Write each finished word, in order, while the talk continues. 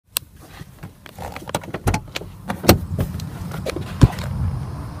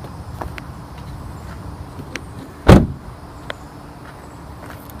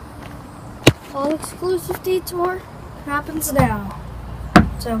all-exclusive detour happens now.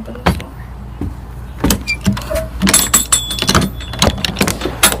 Let's open this door.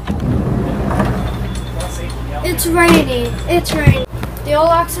 It's raining. It's raining. The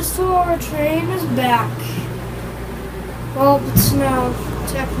all-access tour train is back. Well, it's now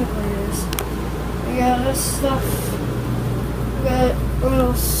technically it is. We got this stuff. We got what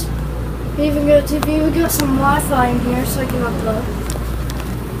else? We even got TV. We got some Wi-Fi in here so I can upload.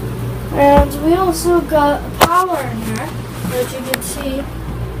 And we also got power in here, as you can see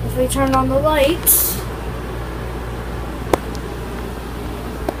if we turn on the lights.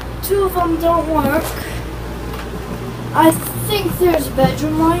 2 of them don't work. I think there's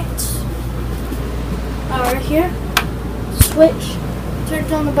bedroom lights. Right here. Switch.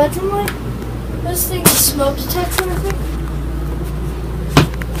 Turn on the bedroom light. This thing is smoke detector, I think.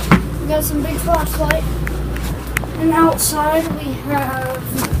 We got some big flashlight. And outside we have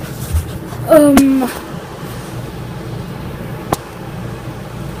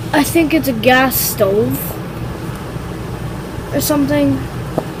I think it's a gas stove or something.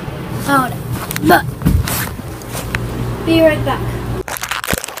 I don't know. But be right back.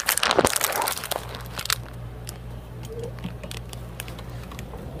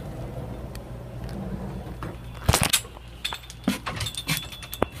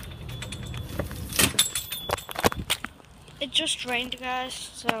 It just rained, guys,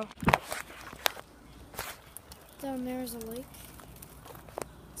 so down there is a lake.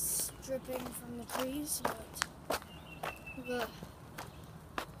 It's dripping from the trees, but there's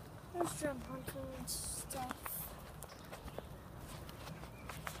drum hunter and stuff.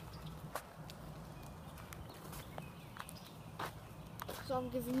 So I'm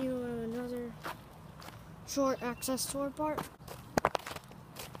giving you another short access tour part.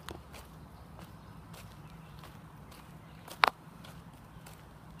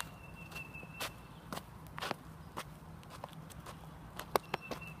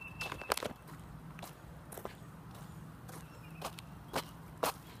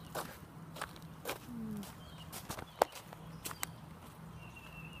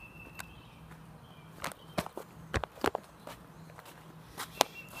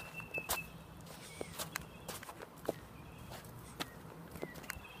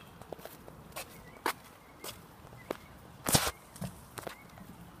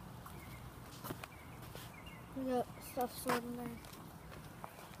 We got stuff stored in there.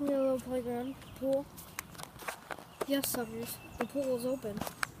 We got a little playground, pool. Yes, suckers, the pool is open.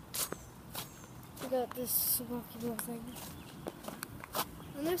 We got this wacky ball thing.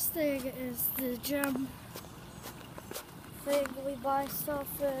 And this thing is the gym thing. We buy stuff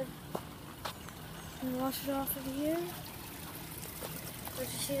and wash it off in here.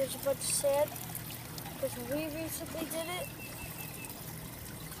 As you see, there's a bunch of sand because we recently did it.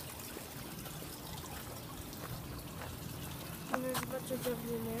 And there's a bunch of jobs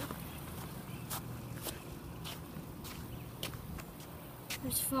in there.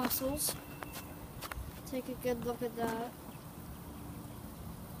 There's fossils. Take a good look at that.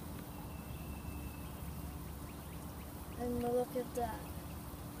 And look at that.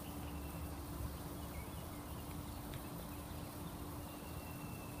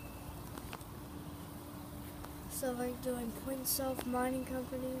 So like doing Point Self mining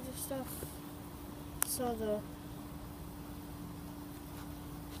companies or stuff. So the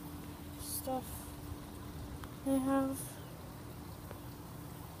stuff they have,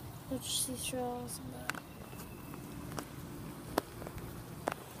 which seashells and that.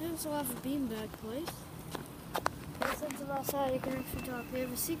 They also have a beanbag place. And since I'm outside, you can actually talk. They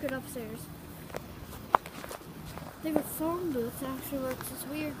have a secret upstairs. They have a phone booth that actually works. This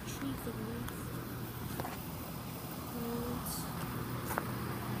weird tree thing.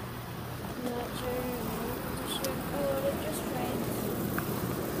 Not sure. Oh, it just rained.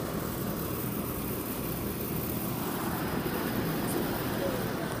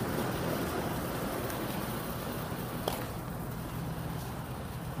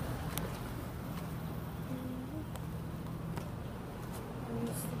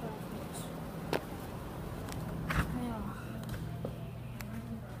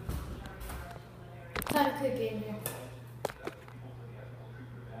 Kind of could be in here.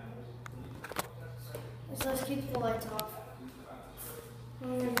 So let's keep the lights off.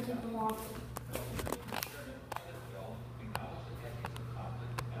 We're going to keep them off.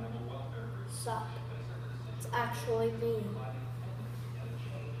 Stop. It's actually me.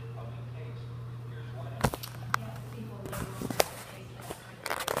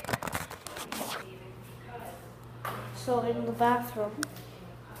 So in the bathroom,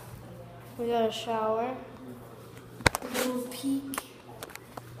 we got a shower, a little peek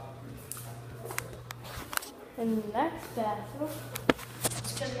in the next bathroom,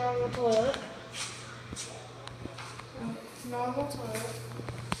 it's got a normal toilet. Normal toilet.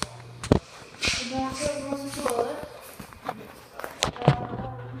 The bathroom has a toilet.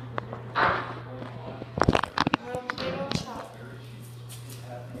 Potato chop.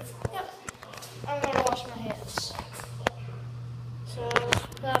 Yep. I'm gonna wash my hands. So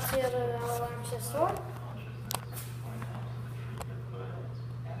that's the other alarm system.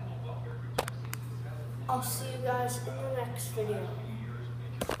 I'll see you guys in the next video.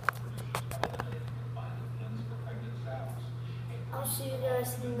 I'll see you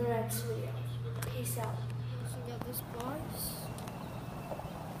guys in the next video. Peace out. So we got this box.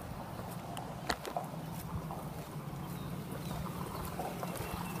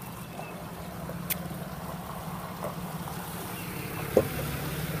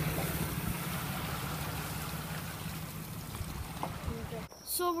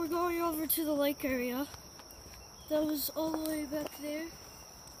 So we're going over to the lake area. That was all the way back there.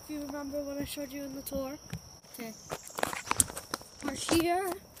 If you remember when I showed you in the tour. Okay. We're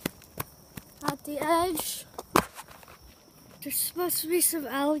here at the edge. There's supposed to be some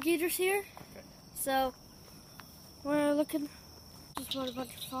alligators here. So we're looking. Just bought a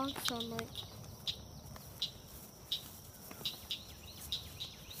bunch of frogs, so I'm like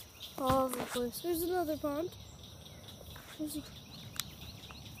all over the place. There's another pond.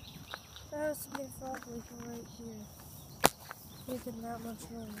 There has to be a frog leaping right here. Making that much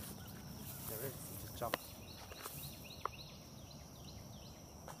noise. There is, just jump.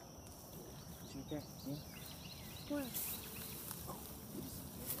 See there? See? Where?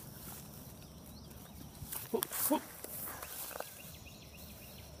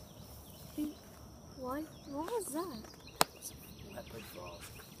 Why? What was that? Leopard frog.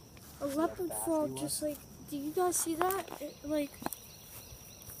 A leopard frog, just like, do you guys see that?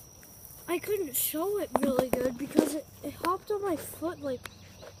 I couldn't show it really good because it hopped on my foot like,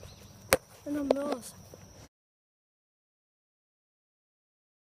 and I'm lost.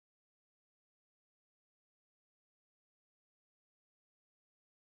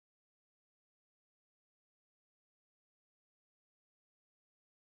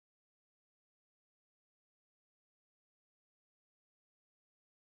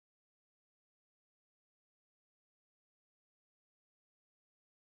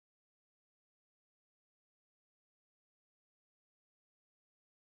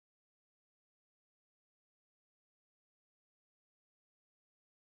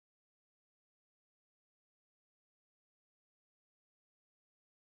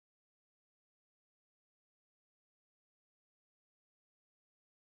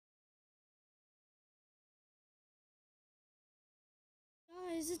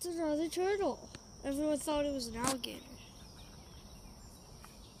 Guys, it's another turtle. Everyone thought it was an alligator.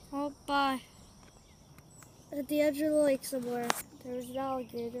 Oh, bye. At the edge of the lake somewhere, there's an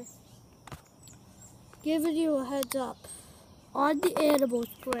alligator. Giving you a heads up. On the Animals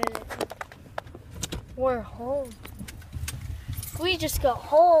Planet, we're home. We just got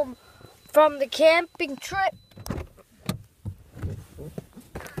home from the camping trip.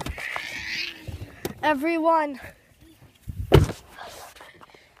 Everyone,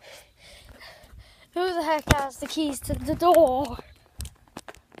 who the heck has the keys to the door?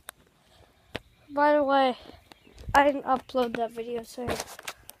 By the way, I didn't upload that video, so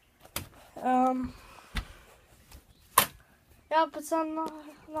yeah, but it's not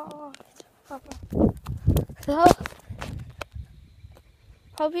locked. So,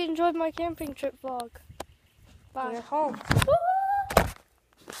 hope you enjoyed my camping trip vlog. Bye. We're home. Woo!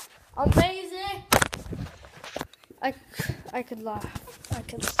 Amazing! I could laugh.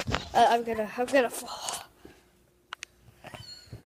 I'm gonna fall.